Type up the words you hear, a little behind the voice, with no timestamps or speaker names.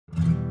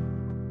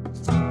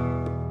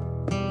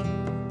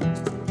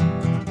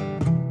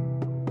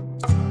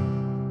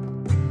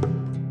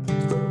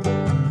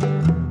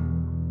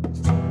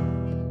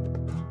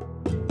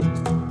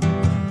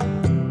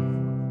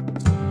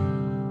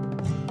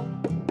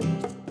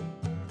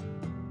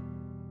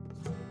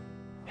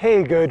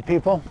Hey, good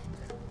people.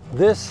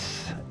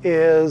 This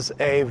is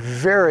a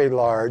very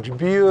large,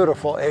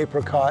 beautiful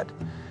apricot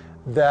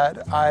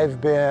that I've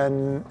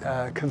been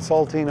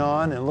consulting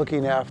on and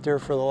looking after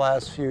for the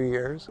last few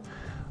years.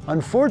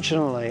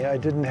 Unfortunately, I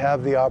didn't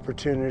have the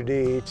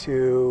opportunity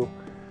to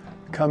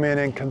come in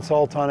and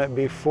consult on it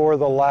before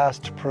the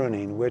last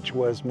pruning, which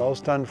was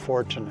most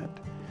unfortunate.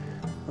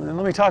 And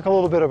let me talk a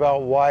little bit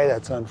about why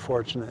that's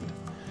unfortunate.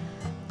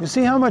 You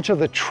see how much of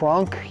the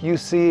trunk you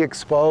see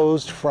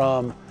exposed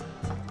from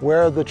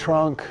where the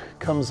trunk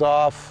comes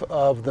off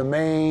of the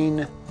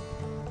main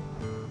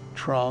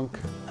trunk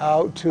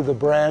out to the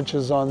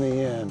branches on the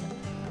end.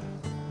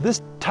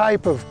 This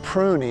type of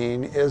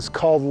pruning is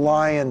called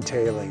lion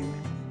tailing.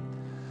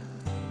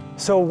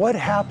 So what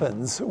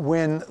happens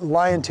when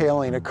lion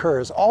tailing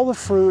occurs? All the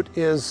fruit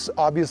is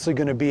obviously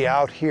going to be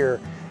out here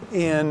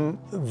in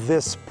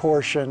this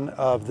portion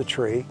of the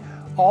tree.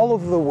 All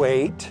of the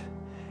weight,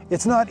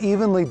 it's not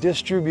evenly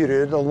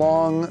distributed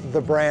along the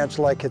branch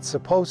like it's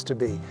supposed to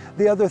be.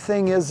 The other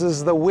thing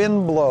is the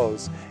wind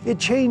blows. It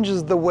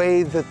changes the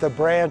way that the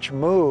branch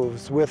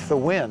moves with the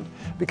wind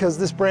because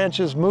this branch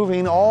is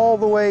moving all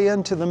the way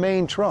into the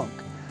main trunk.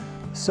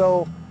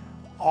 So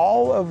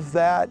all of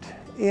that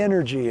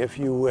energy, if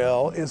you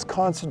will, is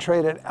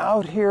concentrated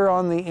out here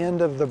on the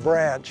end of the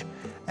branch.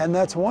 And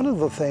that's one of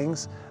the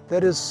things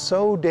that is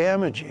so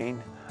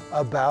damaging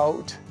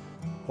about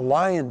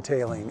lion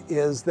tailing,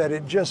 is that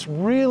it just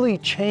really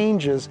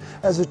changes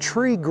as a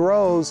tree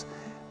grows.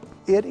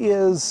 It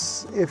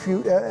is, if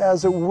you,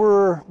 as it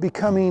were,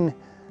 becoming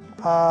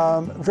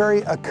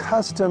very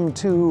accustomed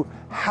to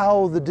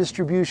how the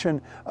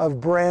distribution of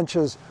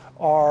branches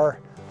are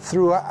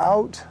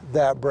throughout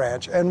that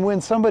branch. And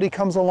when somebody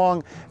comes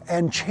along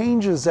and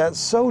changes that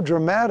so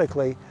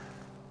dramatically,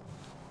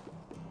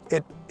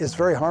 it is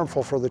very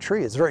harmful for the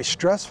tree. It's very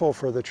stressful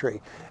for the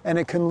tree, and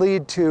it can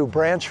lead to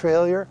branch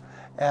failure.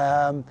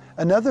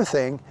 Another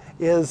thing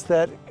is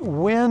that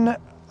when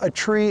a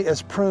tree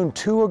is pruned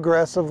too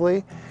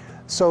aggressively,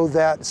 so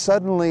that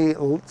suddenly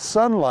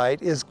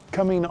sunlight is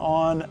coming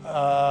on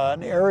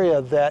an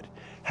area that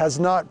has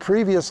not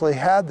previously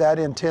had that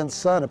intense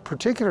sun,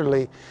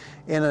 particularly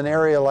in an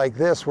area like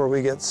this where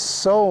we get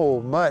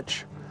so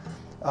much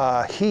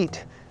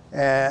heat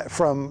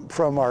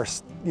from our,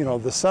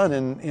 the sun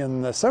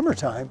in the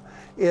summertime,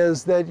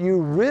 is that you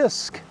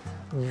risk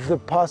the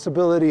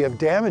possibility of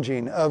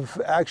damaging,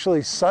 of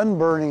actually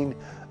sunburning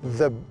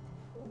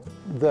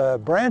the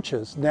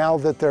branches now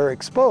that they're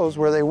exposed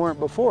where they weren't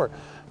before.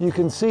 You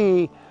can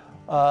see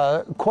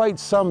quite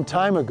some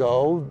time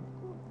ago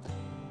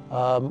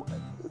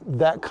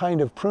that kind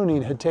of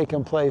pruning had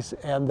taken place,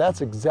 and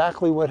that's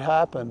exactly what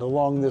happened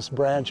along this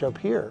branch up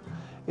here,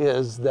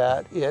 is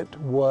that it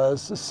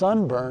was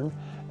sunburned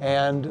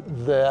and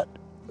that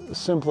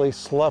simply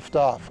sloughed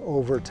off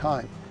over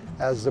time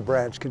as the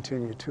branch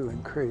continued to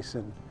increase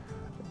in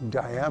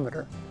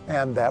diameter,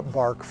 and that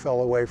bark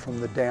fell away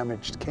from the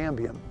damaged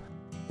cambium.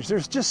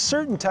 There's just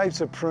certain types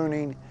of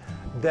pruning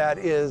that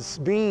is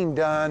being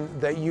done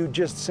that you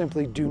just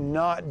simply do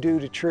not do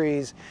to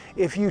trees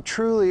if you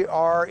truly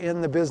are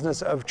in the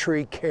business of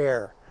tree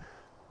care.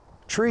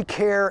 Tree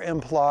care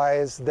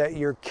implies that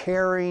you're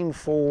caring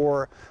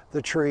for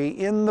the tree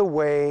in the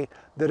way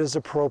that is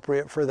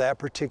appropriate for that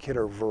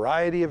particular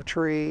variety of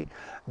tree,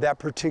 that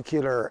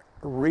particular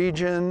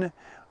region,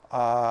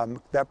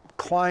 that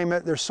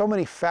climate. There's so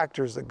many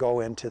factors that go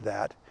into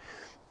that.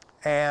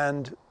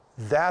 And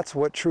that's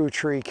what true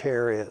tree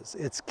care is.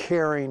 It's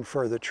caring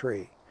for the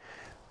tree.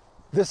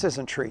 This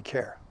isn't tree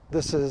care.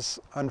 This is,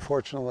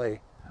 unfortunately,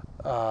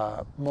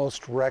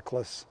 most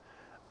reckless,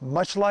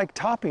 much like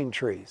topping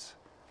trees.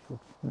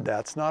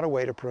 That's not a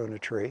way to prune a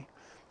tree.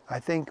 I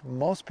think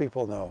most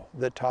people know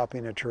that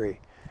topping a tree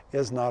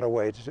is not a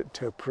way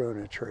to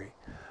prune a tree.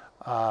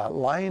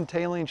 Lion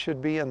tailing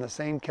should be in the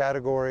same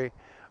category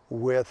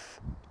with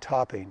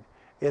topping.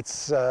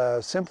 It's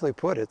simply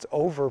put, it's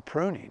over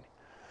pruning.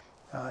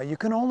 You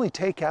can only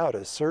take out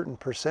a certain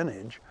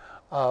percentage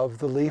of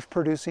the leaf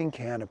producing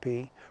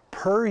canopy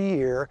per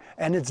year,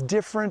 and it's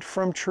different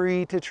from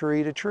tree to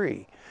tree to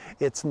tree.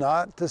 It's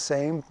not the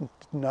same,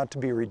 not to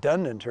be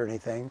redundant or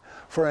anything,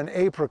 for an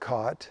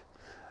apricot,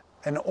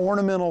 an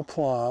ornamental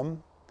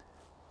plum,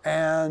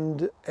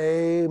 and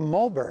a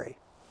mulberry,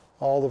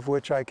 all of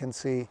which I can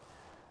see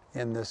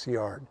in this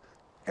yard.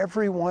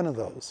 Every one of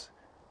those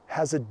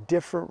has a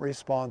different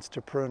response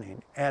to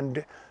pruning,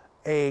 and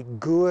a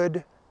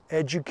good,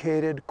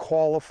 educated,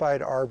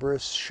 qualified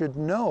arborist should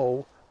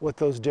know what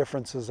those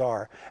differences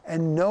are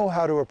and know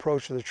how to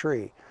approach the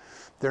tree.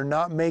 They're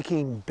not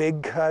making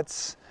big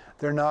cuts.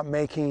 They're not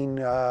making,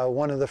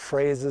 one of the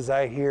phrases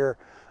I hear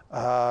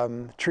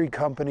tree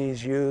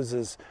companies use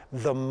is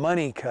the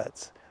money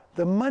cuts.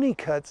 The money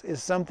cuts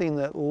is something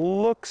that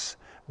looks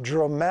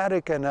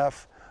dramatic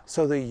enough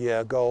so that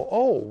you go,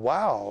 oh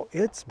wow,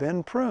 it's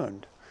been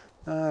pruned.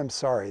 I'm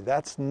sorry,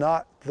 that's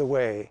not the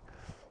way.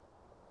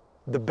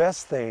 The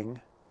best thing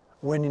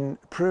when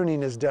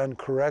pruning is done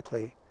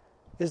correctly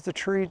is the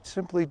tree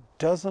simply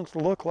doesn't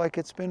look like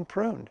it's been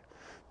pruned.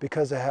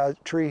 because a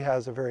tree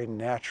has a very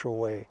natural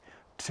way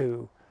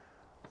to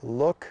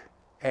look,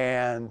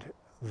 and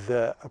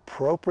the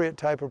appropriate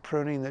type of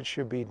pruning that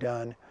should be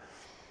done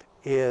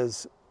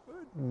is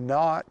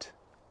not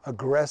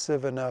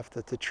aggressive enough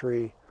that the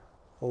tree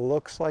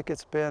looks like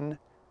it's been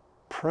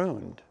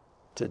pruned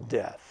to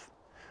death.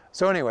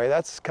 So anyway,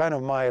 that's kind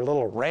of my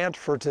little rant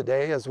for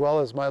today, as well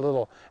as my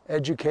little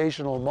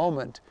educational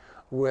moment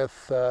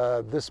with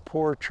this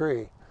poor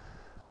tree.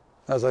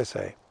 As I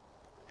say,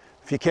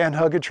 if you can't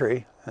hug a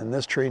tree, and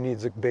this tree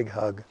needs a big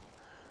hug,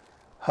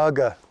 hug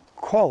a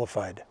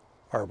qualified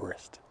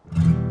arborist.